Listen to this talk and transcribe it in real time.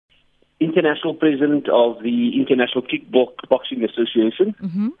international president of the International Kickboxing Association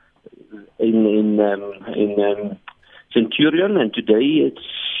in Centurion, and today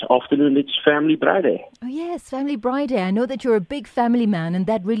it's Family Bride Day. Oh yes, Family Bride Day. I know that you're a big family man, and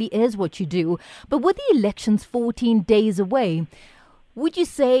that really is what you do. But with the elections 14 days away, would you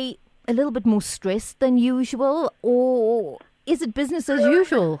say a little bit more stressed than usual, or is it business as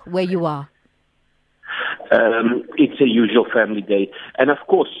usual where you are? It's a usual family day. And of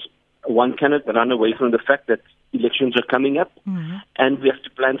course, one cannot run away from the fact that elections are coming up, and we have to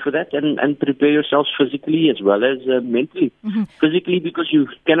plan for that and prepare yourselves physically as well as mentally. Physically, because you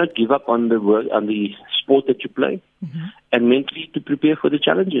cannot give up on the work, on the sport that you play, and mentally to prepare for the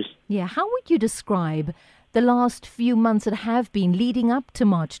challenges. Yeah, how would you describe the last few months that have been leading up to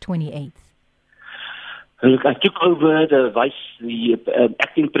March 28th? Look, I took over the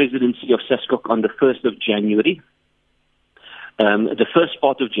acting presidency of SASCOC on the 1st of January. The first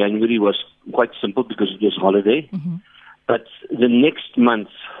part of January was quite simple because it was holiday. But the next month,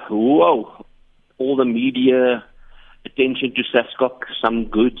 all the media attention to SASCOC, some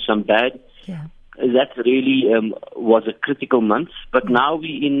good, some bad. Yeah. That really was a critical month. But now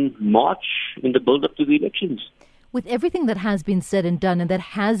we're in March, in the build-up to the elections. With everything that has been said and done and that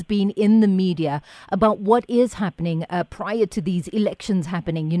has been in the media about what is happening prior to these elections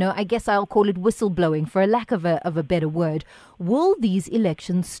happening, I guess I'll call it whistleblowing for a lack of a better word. Will these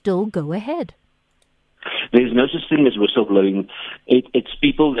elections still go ahead? There's no such thing as whistleblowing. It's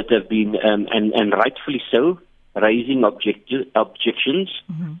people that have been, and rightfully so, raising objections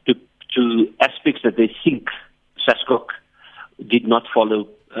to aspects that they think SASCOC did not follow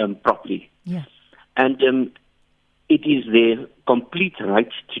properly. Yes. And it is their complete right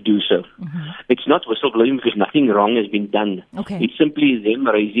to do so. It's not whistleblowing because nothing wrong has been done. Okay. It's simply them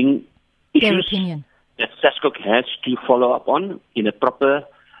raising Their issues opinion. that SASCOC has to follow up on in a proper,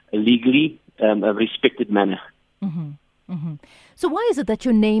 legally respected manner. So why is it that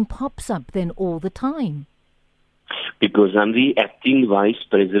your name pops up then all the time? Because I'm the acting vice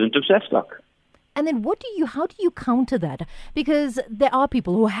president of SASCOC. And then how do you counter that? Because there are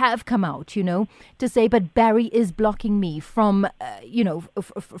people who have come out, to say, but Barry is blocking me from,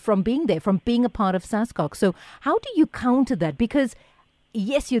 from being there, from being a part of SASCOC. So how do you counter that? Because,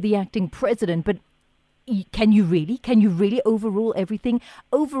 yes, you're the acting president, but can you really overrule everything,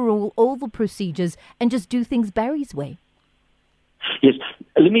 overrule all the procedures and just do things Barry's way? Yes.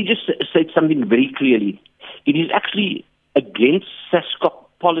 Let me just say something very clearly. It is actually against SASCOC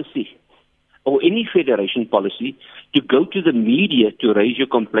policy or any federation policy to go to the media to raise your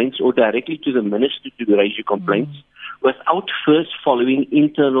complaints or directly to the minister to raise your complaints without first following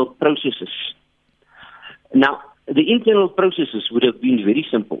internal processes. Now, the internal processes would have been very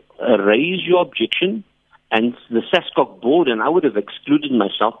simple. Raise your objection, and the SASCOC board, and I would have excluded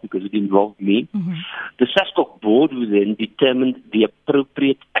myself because it involved me, the SASCOC board would then determine the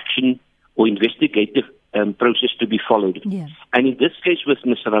appropriate action or investigative process to be followed. Yeah. And in this case with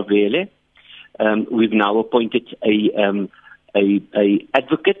Ms. Ravele, we've now appointed a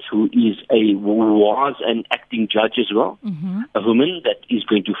advocate who was an acting judge as well, a woman that is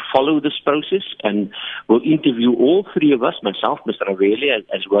going to follow this process and will interview all three of us, myself, Mr. Ravele,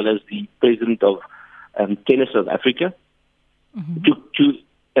 as well as the president of Tennis South Africa, to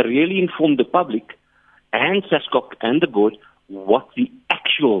really inform the public and SASCOC and the board what the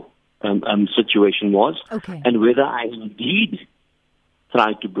actual situation was, and whether I indeed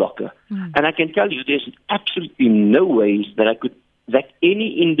tried to block her. And I can tell you there's absolutely no ways that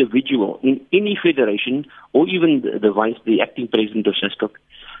any individual in any federation or even the acting president of SASCOC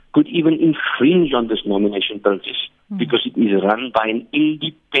could even infringe on this nomination process because it is run by an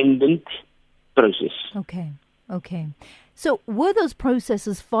independent process. Okay. So were those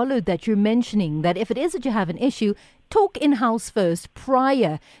processes followed that you're mentioning, that if it is that you have an issue, talk in-house first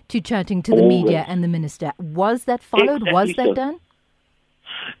prior to chatting to the media and the minister? Was that followed? Exactly. Was that done?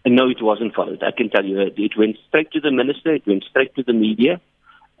 No, it wasn't followed. I can tell you. It went straight to the minister. It went straight to the media.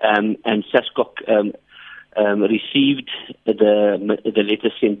 And SASCOC received the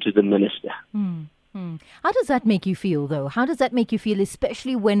letter sent to the minister. How does that make you feel, though? How does that make you feel,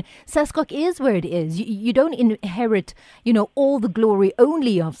 especially when SASCOC is where it is? You don't inherit, all the glory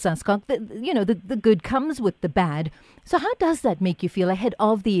only of SASCOC. The good comes with the bad. So how does that make you feel ahead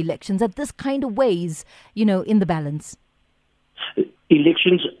of the elections that this kind of weighs, in the balance?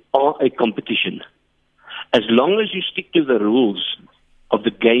 Elections are a competition. As long as you stick to the rules of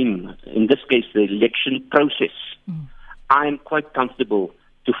the game, in this case, the election process, I am quite comfortable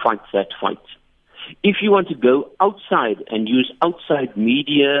to fight that fight. If you want to go outside and use outside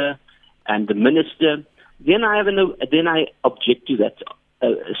media and the minister, then I object to that.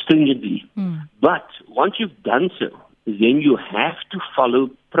 stringently. But once you've done so, then you have to follow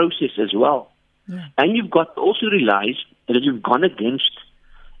process as well. Yeah. And you've got to also realize that you've gone against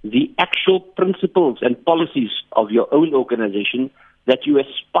the actual principles and policies of your own organization that you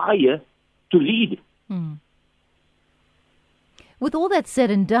aspire to lead. With all that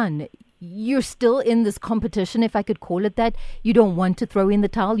said and done, you're still in this competition, if I could call it that. You don't want to throw in the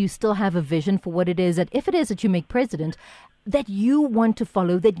towel. You still have a vision for what it is that, if it is that you make president, that you want to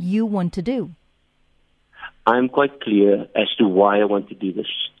follow, that you want to do. I'm quite clear as to why I want to do this.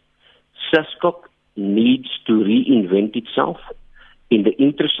 SASCOC needs to reinvent itself in the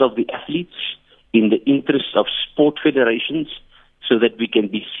interest of the athletes, in the interest of sport federations, so that we can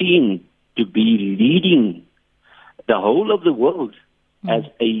be seen to be leading the whole of the world as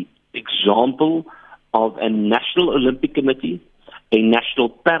a example of a National Olympic Committee, a National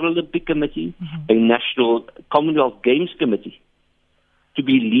Paralympic Committee, a National Commonwealth Games Committee, to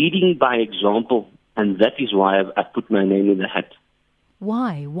be leading by example. And that is why I've put my name in the hat.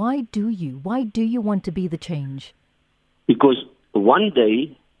 Why? Why do you? Why do you want to be the change? Because one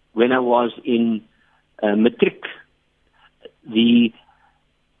day, when I was in matric, the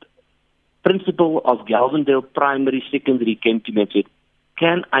principal of Galvindale Primary Secondary came to me and said,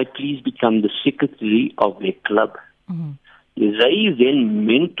 "Can I please become the secretary of their club?" They then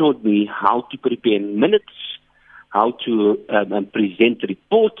mentored me how to prepare minutes, how to present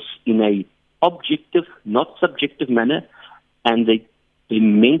reports in a objective, not subjective manner, and they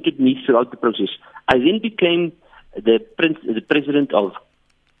mentored me throughout the process. I then became the president of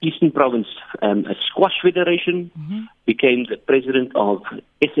Eastern Province Squash Federation, became the president of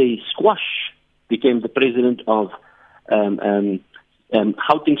SA Squash, became the president of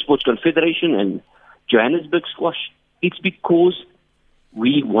Gauteng Sports Confederation and Johannesburg Squash. It's because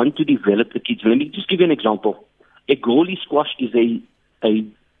we want to develop the kids. Let me just give you an example. A goalie squash is a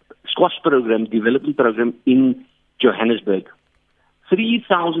squash program, development program in Johannesburg.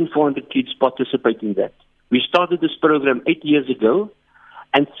 3,400 kids participate in that. We started this program 8 years ago,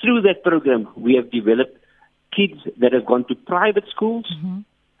 and through that program, we have developed kids that have gone to private schools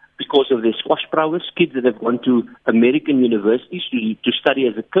because of their squash prowess, kids that have gone to American universities to study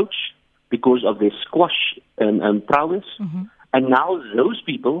as a coach because of their squash prowess. And now those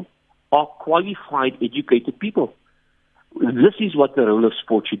people are qualified, educated people. This is what the role of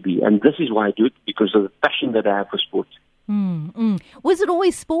sport should be, and this is why I do it, because of the passion that I have for sport. Was it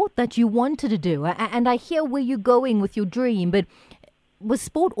always sport that you wanted to do? And I hear where you're going with your dream, but was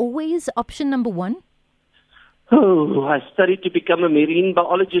sport always option number one? Oh, I studied to become a marine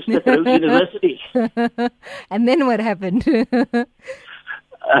biologist at Rhodes University. And then what happened?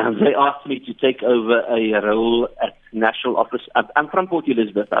 They asked me to take over a role at National Office. I'm from Port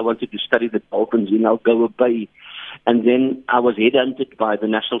Elizabeth. I wanted to study the dolphins in Algoa Bay. And then I was headhunted by the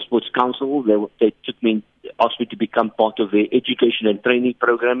National Sports Council. They asked me to become part of their education and training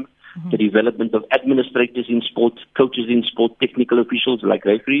program, the development of administrators in sport, coaches in sport, technical officials like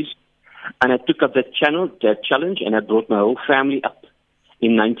referees. And I took up that challenge, and I brought my whole family up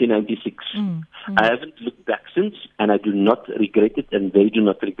in 1996. I haven't looked back since, and I do not regret it, and they do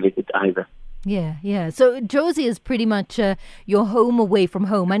not regret it either. Yeah. So Josie is pretty much your home away from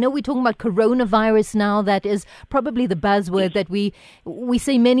home. I know we're talking about coronavirus now. That is probably the buzzword that we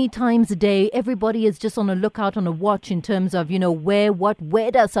say many times a day. Everybody is just on a lookout, on a watch in terms of,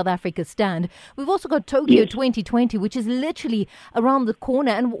 where does South Africa stand? We've also got Tokyo 2020, which is literally around the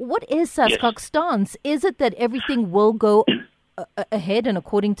corner. And what is SASCOC's stance? Is it that everything will go ahead and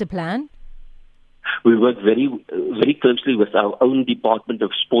according to plan? We work very, very closely with our own Department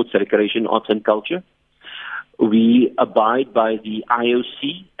of Sports, Recreation, Arts and Culture. We abide by the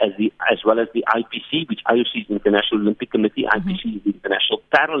IOC as well as the IPC, which IOC is the International Olympic Committee, IPC is the International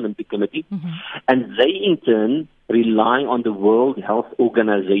Paralympic Committee, and they in turn rely on the World Health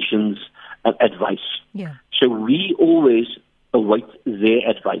Organization's advice. So we always await their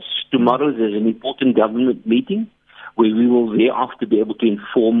advice. Tomorrow there's an important government meeting where we will thereafter be able to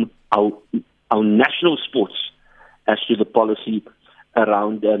inform our national sports as to the policy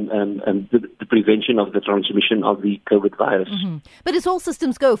around the prevention of the transmission of the COVID virus. But it's all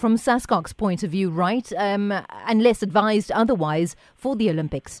systems go from SASCOC's point of view, right? Unless advised otherwise for the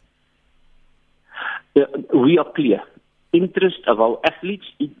Olympics. We are clear. Interest of our athletes,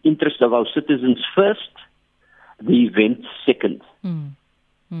 interest of our citizens first, the event second.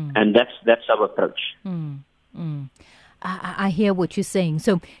 And that's our approach. I hear what you're saying.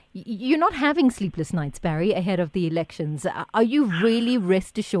 So you're not having sleepless nights, Barry, ahead of the elections. Are you really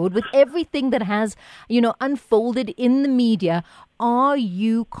rest assured with everything that has, unfolded in the media? Are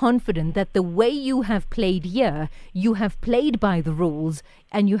you confident that the way you have played here, you have played by the rules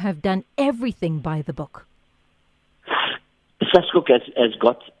and you have done everything by the book? SASCOC has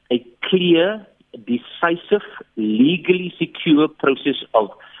got a clear, decisive, legally secure process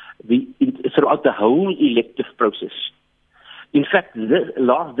throughout the whole elective process. In fact,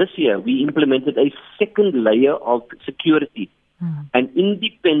 this year we implemented a second layer of security, an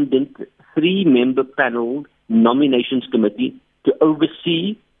independent 3-member panel nominations committee to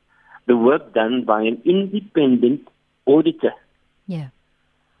oversee the work done by an independent auditor. Yeah.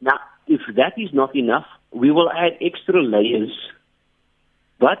 Now, if that is not enough, we will add extra layers.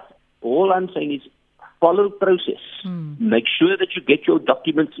 But all I'm saying is follow process. Make sure that you get your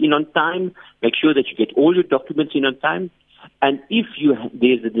documents in on time. Make sure that you get all your documents in on time. And if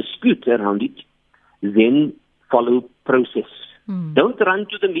there's a dispute around it, then follow process. Don't run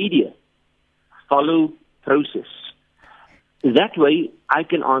to the media. Follow process. That way, I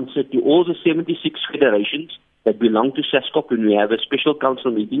can answer to all the 76 federations that belong to SASCOC when we have a special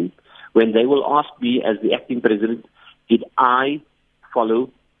council meeting, when they will ask me as the acting president, did I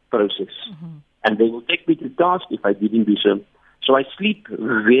follow process? And they will take me to task if I didn't do so. So I sleep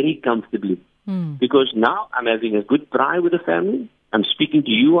very comfortably because now I'm having a good cry with the family. I'm speaking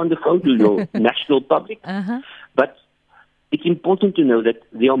to you on the phone, to your national public. But it's important to know that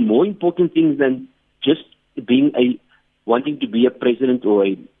there are more important things than just wanting to be a president or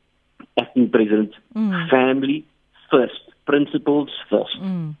a acting president. Family first, principles first.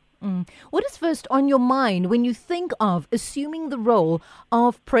 What is first on your mind when you think of assuming the role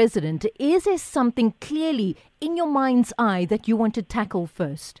of president? Is there something clearly in your mind's eye that you want to tackle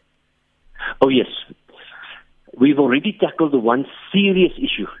first? Oh, yes. We've already tackled the one serious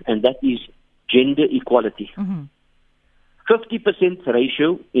issue, and that is gender equality. 50%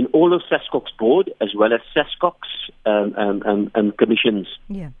 ratio in all of SASCOC's board, as well as SASCOC's commissions.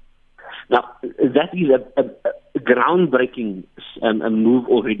 Yeah. Now, that is a groundbreaking move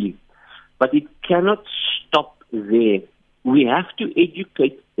already, but it cannot stop there. We have to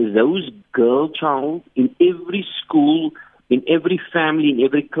educate those girl child in every school, in every family, in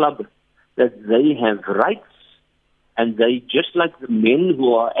every club, that they have rights, and they, just like the men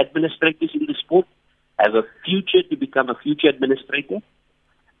who are administrators in the sport, have a future to become a future administrator,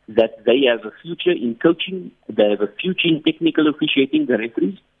 that they have a future in coaching, they have a future in technical officiating, the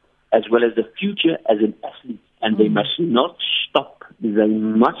referees, as well as the future as an athlete. And they must not stop. They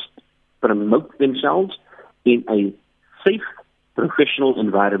must promote themselves in a safe, professional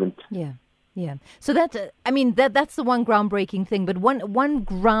environment. Yeah, yeah. So that's the one groundbreaking thing. But one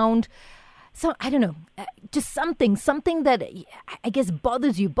ground, so I don't know, just something that I guess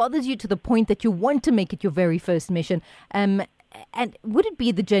bothers you to the point that you want to make it your very first mission. And would it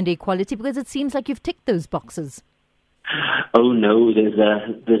be the gender equality? Because it seems like you've ticked those boxes. Oh no, there's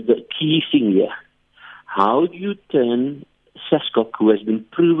the key thing here. How do you turn SASCOC, who has been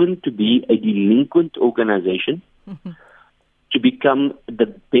proven to be a delinquent organization, to become the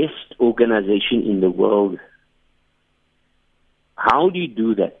best organization in the world? How do you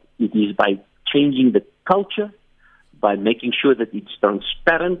do that? It is by changing the culture, by making sure that it's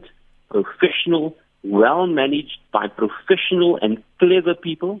transparent, professional, well managed by professional and clever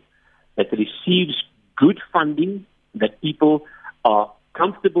people, that receives good funding, that people are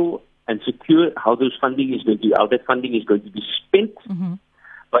comfortable and secure how that funding is going to be spent,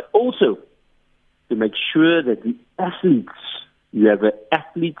 but also to make sure that the athletes, you have an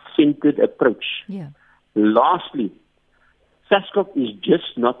athlete-centered approach. Yeah. Lastly, SASCOC is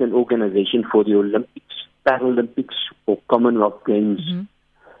just not an organization for the Olympics, Paralympics, or Commonwealth Games.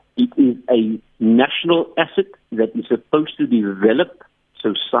 It is a national asset that is supposed to develop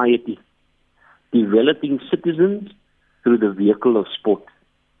society, developing citizens through the vehicle of sport.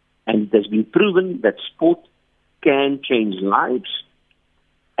 And it has been proven that sport can change lives,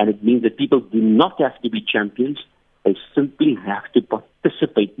 and it means that people do not have to be champions. They simply have to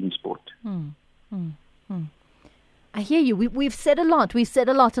participate in sport. I hear you. We've said a lot.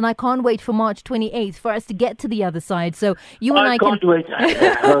 And I can't wait for March 28th for us to get to the other side. So you and I can't wait.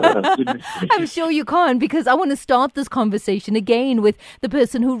 I'm sure you can't, because I want to start this conversation again with the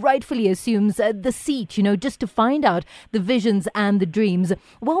person who rightfully assumes the seat, just to find out the visions and the dreams.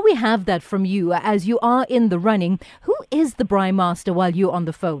 While we have that from you, as you are in the running, who is the Braai Master while you're on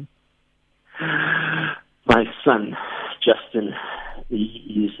the phone? My son, Justin.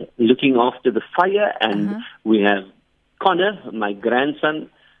 He is looking after the fire, and we have Connor, my grandson,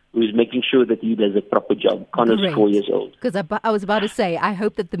 who's making sure that he does a proper job. Connor's 4 years old. Because I was about to say, I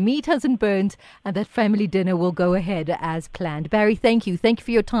hope that the meat hasn't burned and that family dinner will go ahead as planned. Barry, thank you. Thank you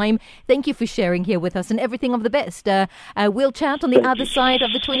for your time. Thank you for sharing here with us and everything of the best. We'll chat on the other side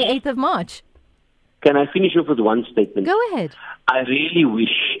of the 28th of March. Can I finish off with one statement? Go ahead. I really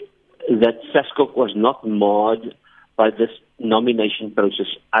wish that SASCOC was not marred by this nomination process.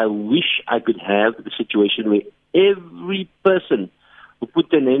 I wish I could have the situation where every person who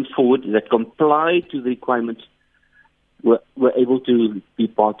put their name forward that complied to the requirements were able to be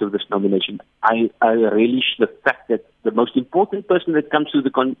part of this nomination. I relish the fact that the most important person that comes through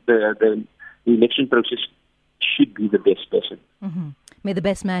the election process should be the best person. Mm-hmm. May the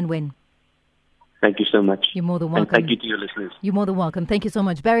best man win. Thank you so much. You're more than welcome. And thank you to your listeners. You're more than welcome. Thank you so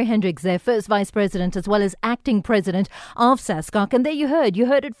much. Barry Hendricks, their first vice president as well as acting president of SASCOC. And there you heard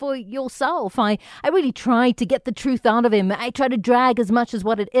it for yourself. I really tried to get the truth out of him. I tried to drag as much as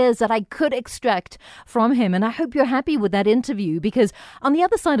what it is that I could extract from him. And I hope you're happy with that interview, because on the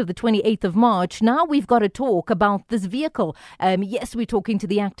other side of the 28th of March, now we've got to talk about this vehicle. Yes, we're talking to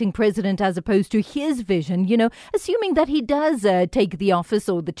the acting president as opposed to his vision, assuming that he does take the office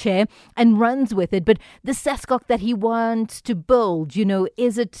or the chair and runs with it. But the SASCOC that he wants to build,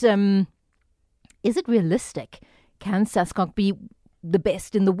 is it realistic? Can SASCOC be the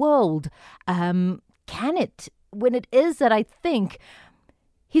best in the world? Can it? When it is that I think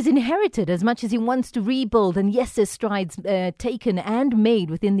he's inherited as much as he wants to rebuild, and yes, there's strides taken and made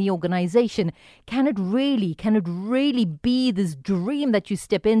within the organization. Can it really be this dream that you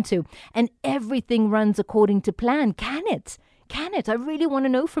step into and everything runs according to plan? Can it? I really want to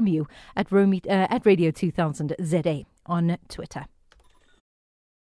know from you at Romy, at Radio 2000 ZA on Twitter.